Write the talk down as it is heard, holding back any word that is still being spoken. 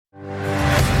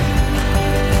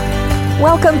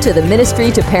Welcome to the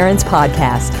Ministry to Parents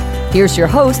podcast. Here's your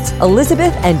hosts,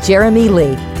 Elizabeth and Jeremy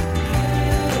Lee.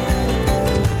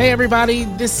 Hey everybody,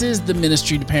 this is the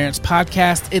Ministry to Parents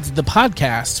podcast. It's the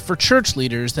podcast for church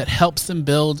leaders that helps them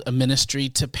build a ministry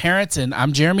to parents, and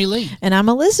I'm Jeremy Lee. And I'm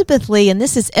Elizabeth Lee, and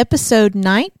this is episode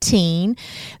 19,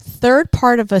 third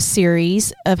part of a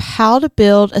series of how to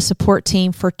build a support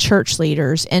team for church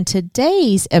leaders. And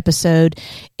today's episode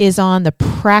is on the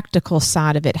practical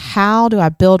side of it. How do I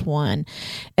build one?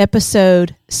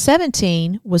 Episode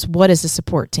 17 was what is a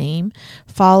support team,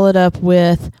 followed up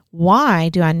with why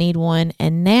do I need one?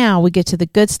 And now we get to the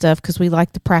good stuff because we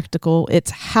like the practical. It's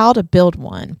how to build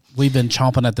one. We've been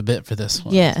chomping at the bit for this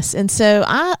one. Yes. And so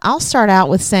I'll start out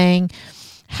with saying,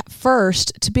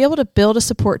 first, to be able to build a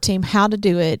support team, how to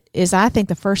do it is, I think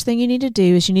the first thing you need to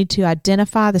do is you need to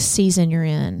identify the season you're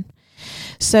in.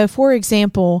 So, for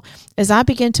example, as I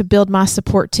began to build my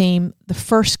support team the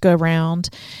first go round,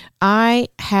 I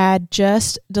had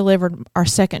just delivered our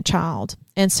second child.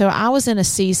 And so I was in a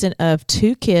season of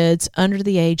 2 kids under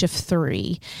the age of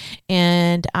 3.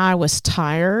 And I was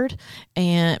tired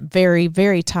and very,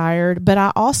 very tired. But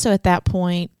I also at that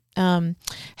point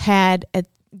had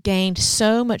gained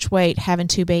so much weight having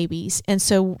 2 babies. And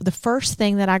so the first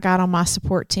thing that I got on my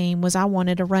support team was I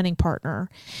wanted a running partner.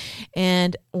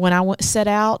 And when I set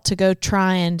out to go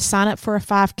try and sign up for a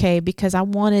 5K, because I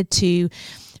wanted to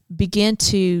begin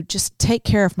to just take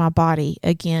care of my body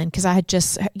again, because I had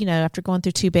just, after going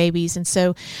through 2 babies. And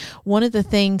so one of the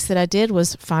things that I did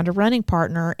was find a running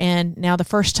partner. And now the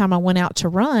first time I went out to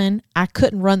run, I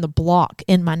couldn't run the block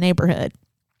in my neighborhood.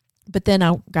 But then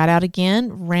I got out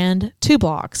again, ran 2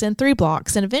 blocks and 3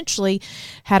 blocks, and eventually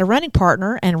had a running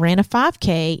partner and ran a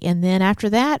 5K. And then after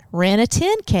that, ran a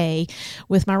 10K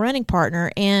with my running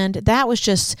partner. And that was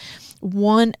just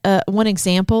one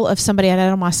example of somebody I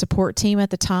had on my support team at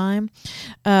the time.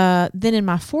 Then in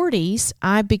my 40s,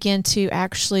 I began to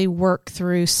actually work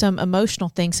through some emotional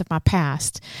things of my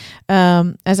past.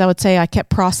 As I would say, I kept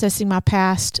processing my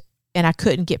past, and I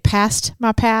couldn't get past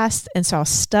my past, and so I was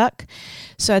stuck.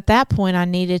 So at that point, I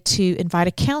needed to invite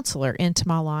a counselor into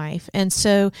my life. And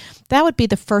so that would be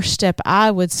the first step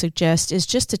I would suggest, is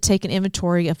just to take an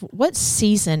inventory of what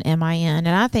season am I in.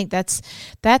 And I think that's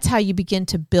how you begin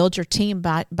to build your team,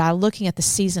 by looking at the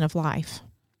season of life.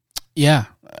 Yeah,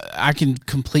 I can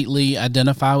completely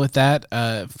identify with that.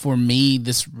 For me,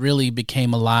 this really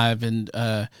became alive in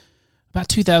about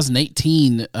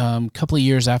 2018, a couple of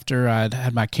years after I'd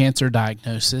had my cancer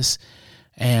diagnosis.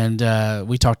 And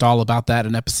we talked all about that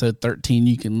in episode 13.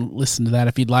 You can listen to that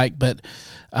if you'd like. But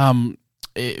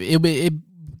it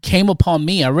came upon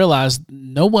me. I realized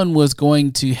no one was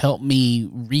going to help me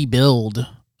rebuild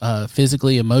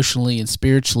physically, emotionally, and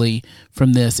spiritually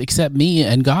from this except me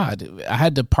and God. I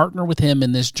had to partner with Him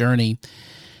in this journey.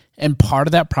 And part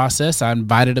of that process, I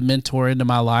invited a mentor into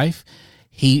my life.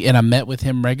 And I met with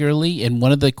him regularly, and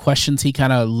one of the questions he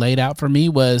kind of laid out for me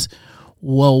was,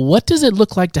 well, what does it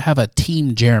look like to have a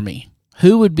Team Jeremy?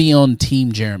 Who would be on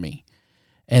Team Jeremy?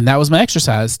 And that was my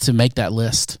exercise, to make that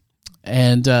list.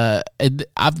 And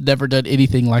I've never done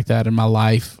anything like that in my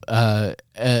life.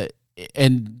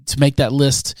 And to make that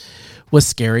list was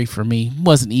scary for me. It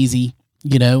wasn't easy.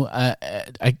 I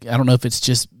don't know if it's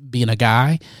just being a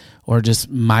guy or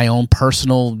just my own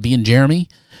personal being Jeremy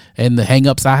and the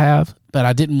hangups I have. But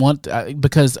I didn't want,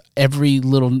 because every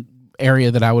little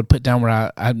area that I would put down where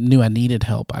I knew I needed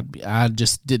help, I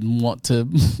just didn't want to,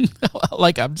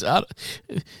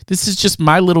 this is just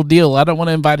my little deal. I don't want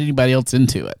to invite anybody else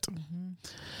into it.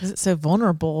 Because it's so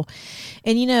vulnerable.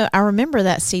 And, I remember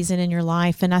that season in your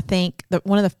life, and I think that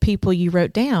one of the people you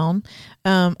wrote down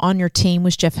on your team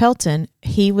was Jeff Helton.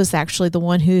 He was actually the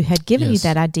one who had given you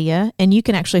that idea. And you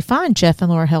can actually find Jeff and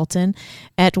Laura Helton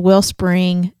at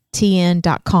wellspringtn.com.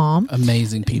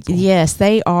 Amazing people. Yes,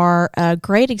 they are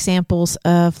great examples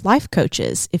of life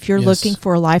coaches. If you're looking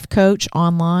for a life coach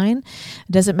online,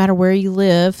 it doesn't matter where you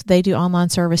live, they do online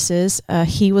services.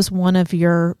 He was one of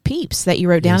your peeps that you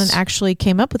wrote down and actually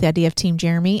came up with the idea of Team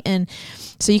Jeremy. And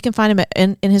so you can find him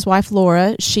and his wife,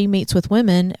 Laura. She meets with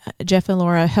women, Jeff and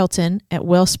Laura Helton, at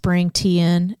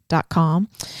wellspringtn.com.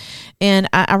 And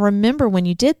I remember when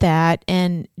you did that,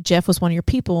 and Jeff was one of your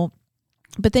people.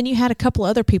 But then you had a couple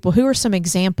other people. Who are some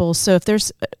examples? So if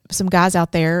there's some guys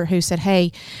out there who said,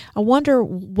 hey, I wonder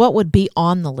what would be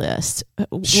on the list.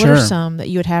 What are some that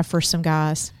you would have for some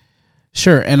guys?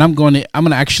 Sure. And I'm going to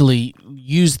actually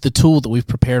use the tool that we've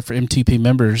prepared for MTP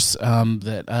members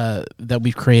that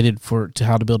we've created to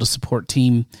how to build a support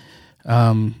team.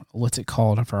 What's it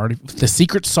called? The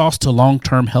Secret Sauce to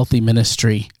Long-Term Healthy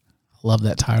Ministry. Love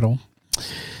that title.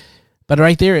 But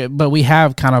right there, we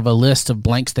have kind of a list of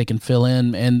blanks they can fill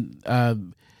in, and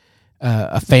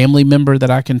a family member that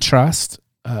I can trust,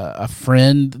 a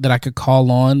friend that I could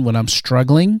call on when I'm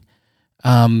struggling.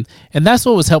 And that's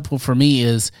what was helpful for me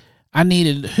is I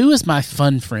needed, who is my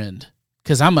fun friend?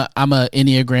 Because I'm a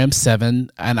Enneagram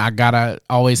 7, and I gotta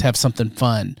always have something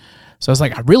fun. So I was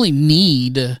like, I really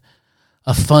need a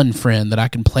fun friend that I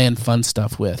can plan fun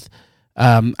stuff with.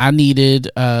 I needed,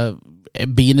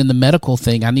 being in the medical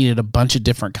thing, I needed a bunch of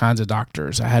different kinds of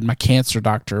doctors. I had my cancer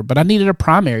doctor, but I needed a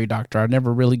primary doctor. I'd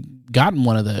never really gotten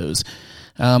one of those.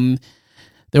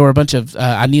 There were a bunch of,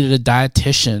 I needed a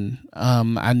dietitian.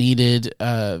 I needed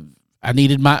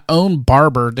my own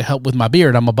barber to help with my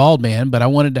beard. I'm a bald man, but I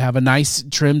wanted to have a nice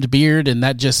trimmed beard, and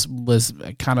that just was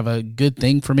kind of a good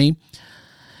thing for me.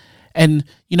 And,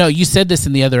 you said this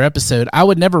in the other episode. I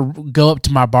would never go up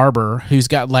to my barber who's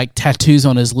got like tattoos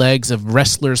on his legs of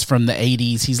wrestlers from the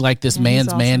 80s. He's like this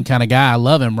man's man kind of guy. I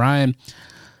love him, Ryan.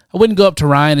 I wouldn't go up to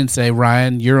Ryan and say,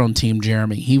 Ryan, you're on Team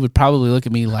Jeremy. He would probably look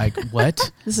at me like,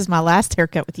 what? This is my last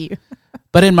haircut with you.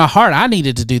 But in my heart, I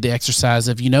needed to do the exercise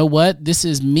of, you know what? This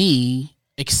is me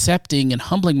accepting and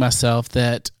humbling myself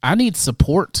that I need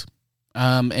support.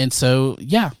 And so,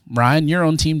 yeah, Ryan, you're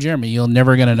on Team Jeremy. You're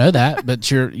never going to know that,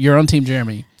 but you're on Team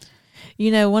Jeremy.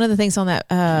 One of the things on that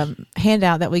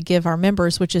handout that we give our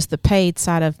members, which is the paid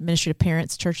side of Ministry to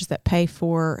Parents, churches that pay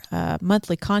for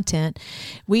monthly content,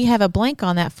 we have a blank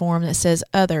on that form that says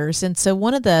others. And so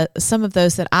some of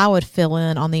those that I would fill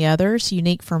in on the others,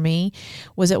 unique for me,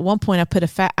 was at one point I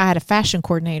had a fashion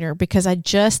coordinator because I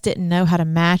just didn't know how to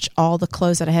match all the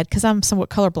clothes that I had because I'm somewhat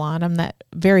colorblind. I'm that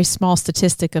very small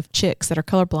statistic of chicks that are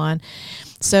colorblind.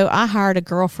 So I hired a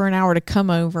girl for an hour to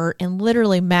come over and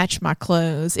literally match my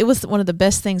clothes. It was one of the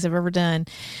best things I've ever done.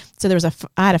 So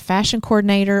I had a fashion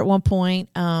coordinator at one point.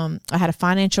 I had a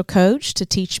financial coach to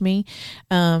teach me,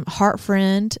 heart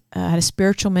friend. I had a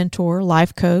spiritual mentor,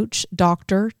 life coach,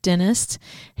 doctor, dentist,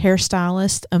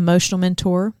 hairstylist, emotional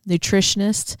mentor,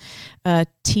 nutritionist,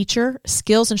 teacher,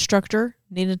 skills instructor.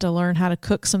 Needed to learn how to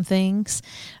cook some things,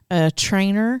 a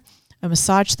trainer, a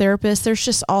massage therapist. There's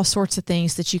just all sorts of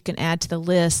things that you can add to the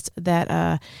list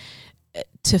that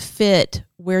to fit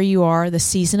where you are, the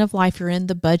season of life you're in,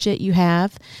 the budget you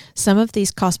have. Some of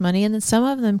these cost money, and then some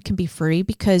of them can be free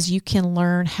because you can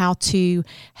learn how to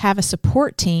have a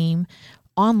support team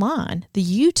online. The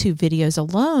YouTube videos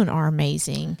alone are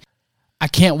amazing. I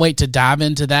can't wait to dive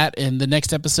into that in the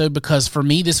next episode because for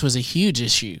me, this was a huge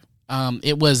issue.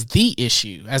 It was the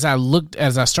issue. As I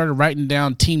started writing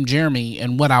down Team Jeremy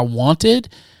and what I wanted,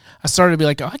 I started to be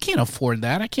like, oh, I can't afford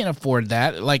that. I can't afford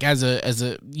that. Like I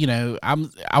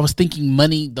was thinking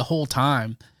money the whole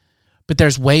time, but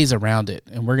there's ways around it.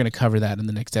 And we're going to cover that in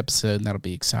the next episode, and that'll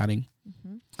be exciting.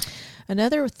 Mm-hmm.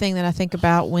 Another thing that I think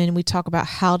about when we talk about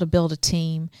how to build a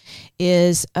team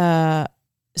is,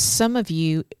 some of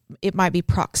you, it might be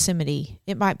proximity.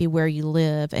 It might be where you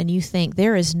live, and you think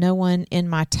there is no one in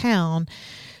my town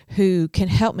who can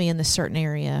help me in this certain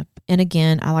area. And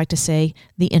again, I like to say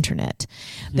the internet.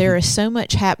 Mm-hmm. There is so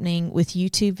much happening with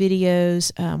YouTube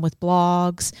videos, with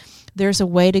blogs. There's a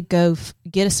way to go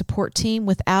get a support team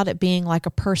without it being like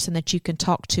a person that you can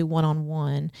talk to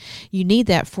one-on-one. You need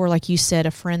that for, like you said,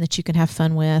 a friend that you can have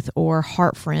fun with or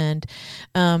heart friend.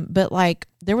 But like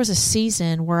there was a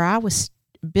season where I was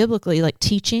biblically like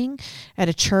teaching at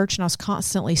a church, and I was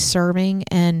constantly serving,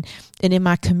 and in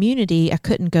my community I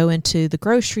couldn't go into the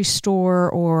grocery store,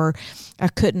 or I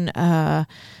couldn't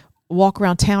walk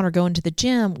around town or go into the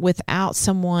gym without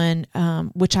someone,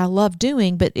 which I love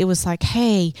doing, but it was like,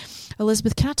 hey,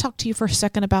 Elizabeth, can I talk to you for a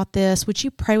second about this? Would you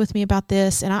pray with me about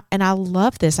this? And I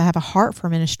love this. I have a heart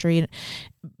for ministry,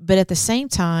 but at the same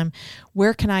time,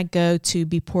 where can I go to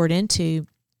be poured into?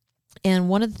 And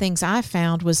one of the things I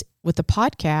found was with the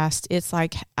podcast, it's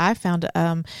like I found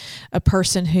a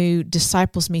person who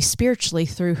disciples me spiritually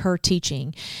through her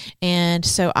teaching. And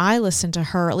so I listen to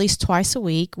her at least twice a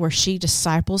week where she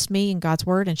disciples me in God's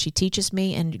word, and she teaches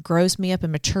me and grows me up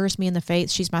and matures me in the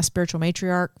faith. She's my spiritual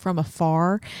matriarch from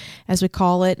afar, as we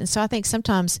call it. And so I think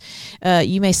sometimes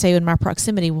you may say in my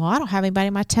proximity, well, I don't have anybody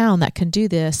in my town that can do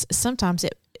this. Sometimes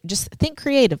just think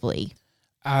creatively.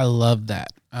 I love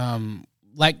that.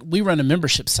 Like we run a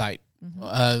membership site.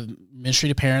 Mm-hmm. Ministry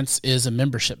to Parents is a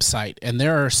membership site, and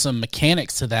there are some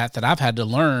mechanics to that I've had to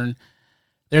learn.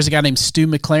 There's a guy named Stu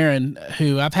McLaren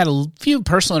who I've had a few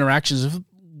personal interactions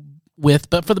with,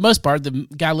 but for the most part, the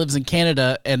guy lives in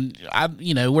Canada, and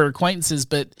we're acquaintances.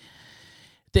 But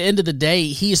at the end of the day,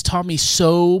 he has taught me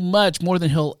so much more than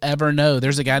he'll ever know.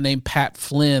 There's a guy named Pat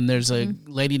Flynn. There's a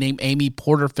lady named Amy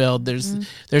Porterfeld. There's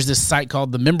this site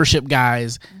called the Membership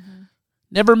Guys.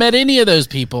 Never met any of those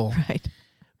people. Right.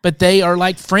 But they are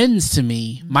like friends to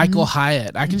me. Michael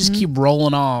Hyatt. I can just keep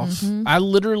rolling off. I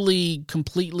literally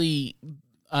completely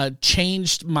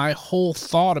changed my whole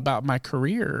thought about my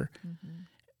career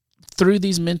through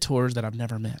these mentors that I've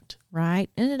never met. Right.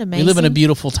 Isn't it amazing? We live in a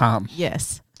beautiful time.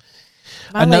 Yes.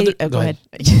 Go ahead.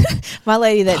 My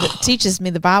lady that teaches me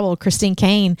the Bible, Christine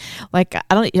Kane, like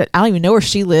I don't even know where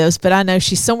she lives, but I know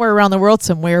she's somewhere around the world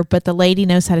somewhere, but the lady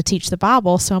knows how to teach the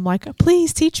Bible. So I'm like, oh,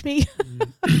 please teach me.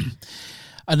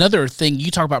 Another thing,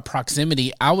 you talk about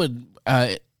proximity. I would,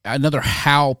 another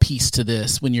how piece to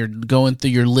this when you're going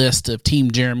through your list of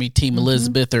Team Jeremy, Team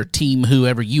Elizabeth, or Team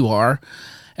whoever you are,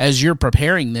 as you're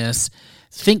preparing this,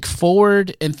 think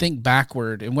forward and think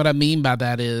backward. And what I mean by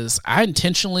that is I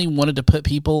intentionally wanted to put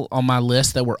people on my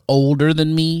list that were older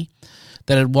than me,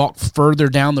 that had walked further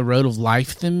down the road of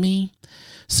life than me.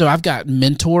 So I've got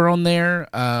mentor on there,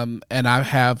 and I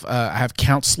have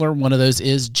counselor. One of those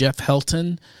is Jeff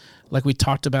Helton, like we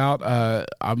talked about. I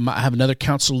have another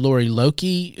counselor, Lori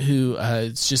Loki, who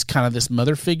is just kind of this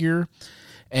mother figure.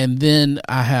 And then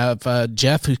I have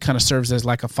Jeff, who kind of serves as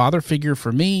like a father figure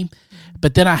for me.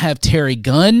 But then I have Terry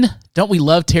Gunn. Don't we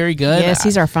love Terry Gunn? Yes,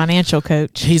 he's our financial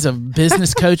coach. He's a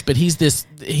business coach, but he's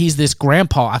this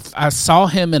grandpa. I saw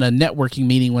him in a networking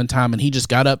meeting one time, and he just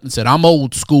got up and said, "I'm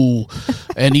old school,"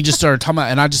 and he just started talking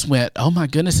about. And I just went, "Oh my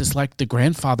goodness, it's like the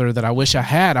grandfather that I wish I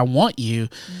had. I want you."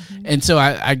 And so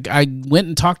I went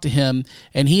and talked to him,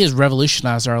 and he has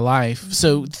revolutionized our life.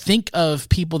 So think of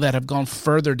people that have gone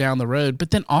further down the road,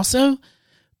 but then also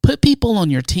put people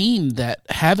on your team that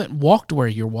haven't walked where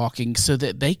you're walking so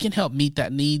that they can help meet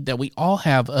that need that we all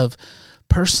have of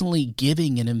personally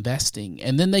giving and investing.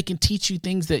 And then they can teach you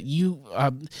things that you,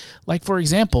 like for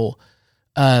example,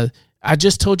 I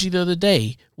just told you the other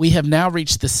day, we have now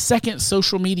reached the second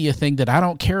social media thing that I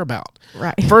don't care about.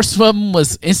 Right. First of them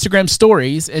was Instagram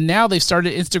stories, and now they've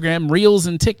started Instagram Reels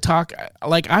and TikTok.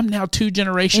 Like I'm now 2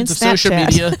 generations of social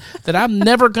media that I'm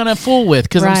never going to fool with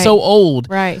because I'm so old.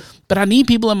 Right. But I need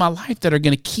people in my life that are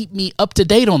going to keep me up to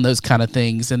date on those kind of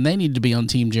things, and they need to be on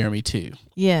Team Jeremy too.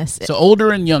 Yes. So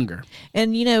older and younger.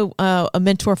 And, you know, a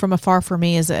mentor from afar for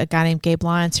me is a guy named Gabe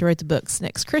Lyons who wrote the books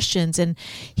Next Christians. And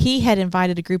he had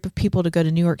invited a group of people to go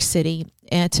to New York City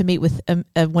and to meet with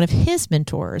one of his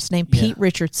mentors named Pete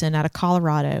Richardson out of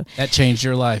Colorado. That changed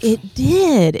your life. It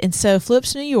did. And so flew up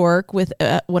to New York with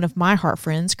one of my heart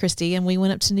friends, Christy, and we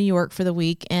went up to New York for the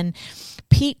week. And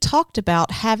Pete talked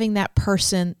about having that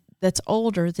person that's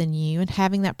older than you and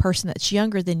having that person that's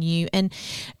younger than you. And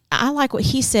I like what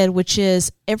he said, which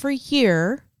is every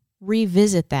year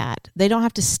revisit that. They don't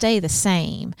have to stay the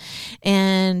same.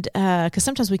 And because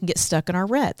sometimes we can get stuck in our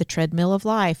rut, the treadmill of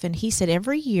life. And he said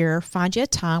every year find you a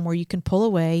time where you can pull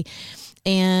away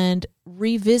and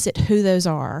revisit who those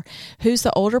are. Who's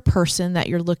the older person that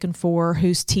you're looking for,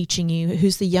 who's teaching you,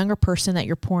 who's the younger person that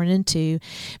you're pouring into,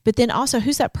 but then also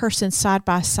who's that person side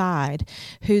by side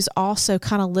who's also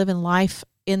kind of living life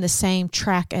in the same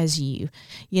track as you.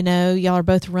 You know, y'all are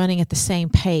both running at the same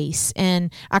pace.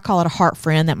 And I call it a heart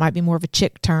friend. That might be more of a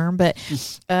chick term, but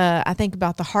I think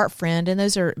about the heart friend, and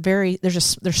those are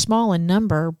they're small in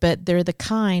number, but they're the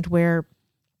kind where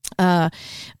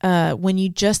when you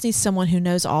just need someone who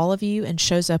knows all of you and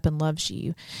shows up and loves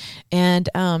you. And,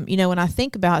 you know, when I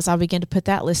think about, as I begin to put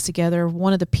that list together,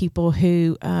 one of the people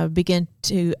who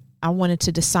I wanted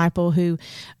to disciple who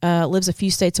lives a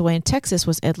few states away in Texas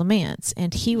was Ed Lamance.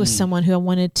 And he was someone who I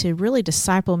wanted to really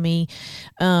disciple me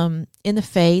in the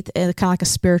faith, kind of like a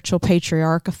spiritual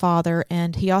patriarch, a father.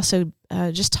 And he also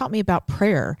just taught me about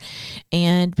prayer.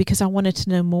 And because I wanted to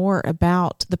know more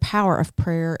about the power of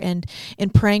prayer and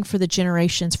praying for the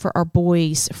generations, for our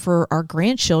boys, for our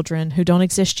grandchildren who don't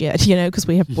exist yet, you know, because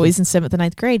we have boys in 7th and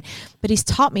 9th grade. But he's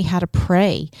taught me how to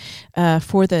pray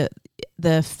for the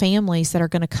families that are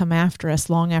going to come after us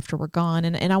long after we're gone.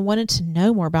 And I wanted to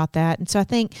know more about that. And so I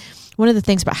think one of the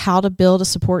things about how to build a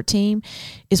support team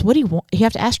is what do you want? You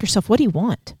have to ask yourself, what do you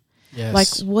want? Yes.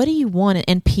 Like, what do you want?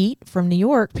 And Pete from New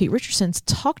York, Pete Richardson's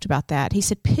talked about that. He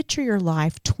said, picture your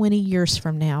life 20 years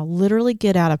from now. Literally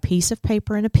get out a piece of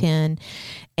paper and a pen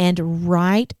and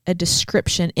write a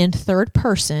description in third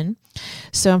person.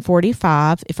 So I'm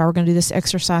 45. If I were going to do this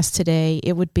exercise today,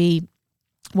 it would be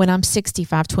when I'm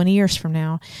 65, 20 years from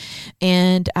now.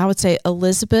 And I would say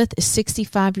Elizabeth is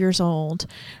 65 years old.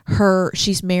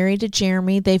 She's married to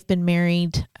Jeremy. They've been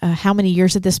married how many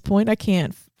years at this point? I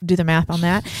can't. do the math on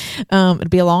that. It'll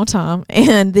be a long time.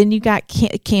 And then you got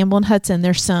Campbell and Hudson,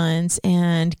 their sons,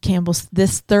 and Campbell's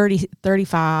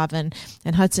 35 and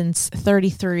Hudson's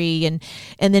 33.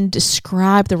 And then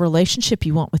describe the relationship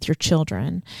you want with your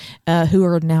children, who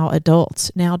are now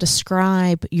adults. Now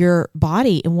describe your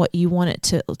body and what you want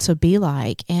it to be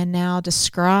like. And now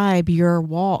describe your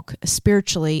walk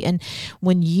spiritually. And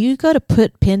when you go to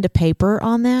put pen to paper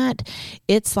on that,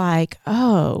 it's like,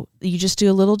 oh, you just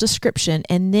do a little description,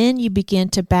 and then you begin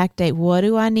to backdate. What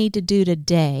do I need to do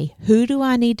today? Who do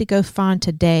I need to go find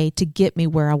today to get me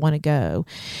where I want to go?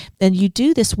 And you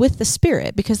do this with the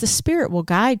Spirit, because the Spirit will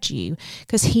guide you,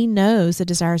 because He knows the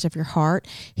desires of your heart.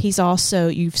 He's also,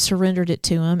 you've surrendered it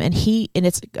to Him, and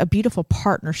it's a beautiful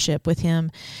partnership with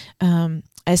Him,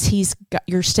 as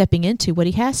you're stepping into what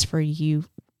He has for you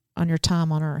on your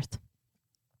time on earth.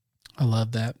 I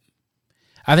love that.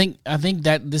 I think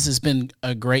that this has been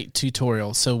a great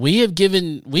tutorial. So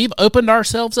we've opened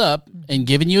ourselves up and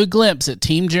given you a glimpse at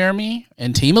Team Jeremy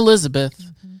and Team Elizabeth.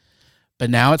 Mm-hmm.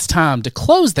 But now it's time to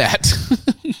close that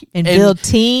and build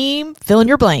team. Fill in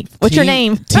your blank. What's your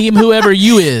name? Team whoever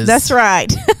you is. That's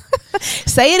right.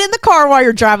 Say it in the car while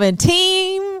you're driving.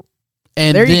 Team.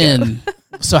 And there then,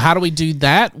 so how do we do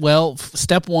that? Well,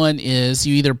 step one is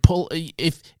you either pull,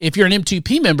 if you're an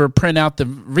M2P member, print out the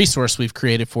resource we've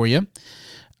created for you.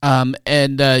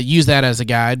 And use that as a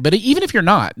guide. But even if you're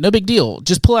not, no big deal.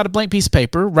 Just pull out a blank piece of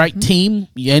paper, write team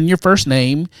and your first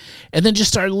name, and then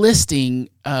just start listing.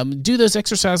 Do those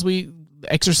exercises we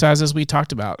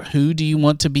talked about. Who do you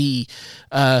want to be?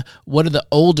 What are the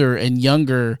older and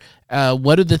younger?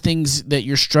 What are the things that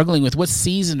you're struggling with? What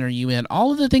season are you in?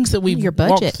 All of the things that we've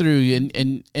walked through,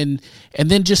 and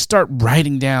then just start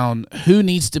writing down who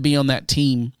needs to be on that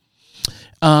team.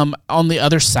 On the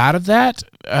other side of that,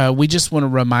 we just want to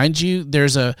remind you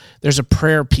there's a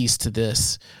prayer piece to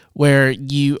this, where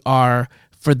you are,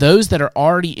 for those that are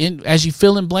already in, as you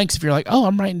fill in blanks, if you're like, oh,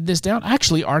 I'm writing this down, I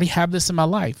actually already have this in my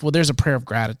life. Well, there's a prayer of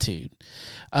gratitude.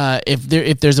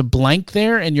 If there's a blank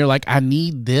there and you're like, I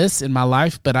need this in my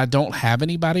life, but I don't have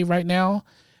anybody right now,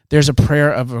 there's a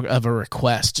prayer of a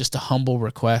request, just a humble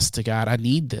request to God. I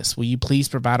need this. Will you please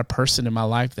provide a person in my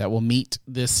life that will meet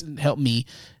this and help me,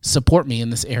 support me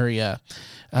in this area,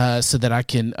 so that I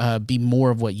can be more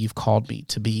of what you've called me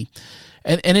to be.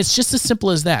 And it's just as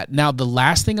simple as that. Now, the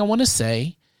last thing I want to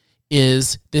say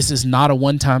is this is not a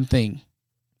one-time thing.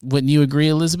 Wouldn't you agree,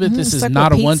 Elizabeth? This is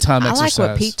not a one-time exercise. I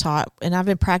like what Pete taught, and I've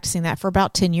been practicing that for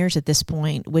about 10 years at this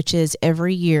point, which is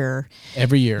every year you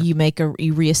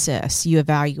reassess, you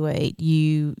evaluate,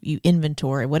 you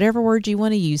inventory, whatever word you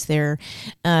want to use there.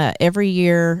 Every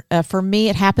year, for me,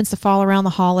 it happens to fall around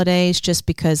the holidays, just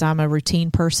because I'm a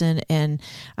routine person, and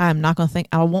I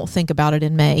won't think about it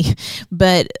in May.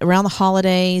 But around the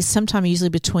holidays, sometime usually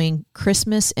between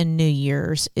Christmas and New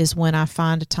Year's, is when I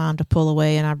find a time to pull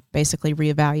away, and I basically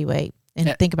reevaluate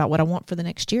and think about what I want for the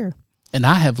next year. And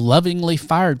I have lovingly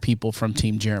fired people from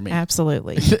Team Jeremy.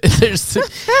 Absolutely. You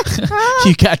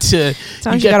got to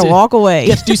walk away.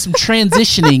 You have to do some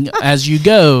transitioning as you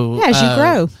go. Yeah,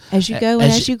 as you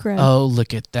grow. Oh,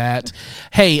 look at that.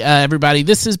 Hey, everybody,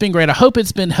 this has been great. I hope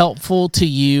it's been helpful to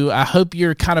you. I hope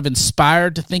you're kind of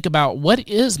inspired to think about, what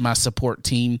is my support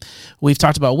team? We've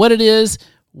talked about what it is,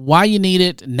 why you need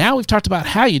it. Now we've talked about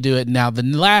how you do it. Now the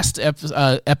last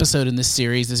episode in this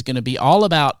series is going to be all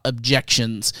about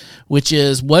objections, which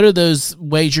is, what are those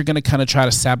ways you're going to kind of try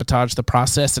to sabotage the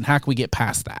process, and how can we get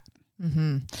past that?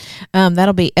 Mm-hmm.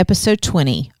 That'll be episode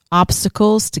 20.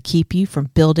 Obstacles to keep you from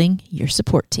building your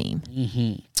support team.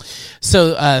 Mm-hmm.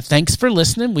 So thanks for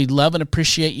listening. We love and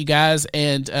appreciate you guys.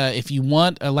 And if you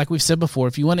want, like we've said before,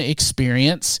 if you want to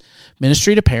experience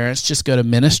Ministry to Parents, just go to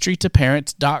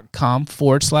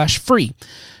ministrytoparents.com/free.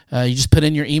 You just put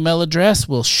in your email address.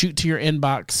 We'll shoot to your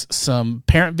inbox some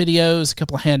parent videos, a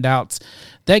couple of handouts.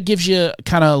 That gives you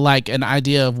kind of like an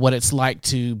idea of what it's like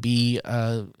to be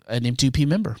an M2P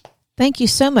member. Thank you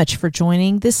so much for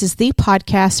joining. This is the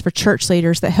podcast for church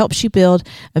leaders that helps you build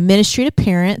a ministry to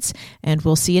parents, and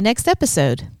we'll see you next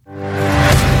episode.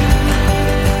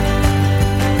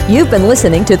 You've been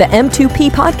listening to the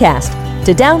M2P podcast.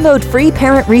 To download free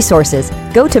parent resources,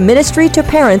 go to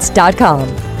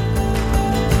ministrytoparents.com.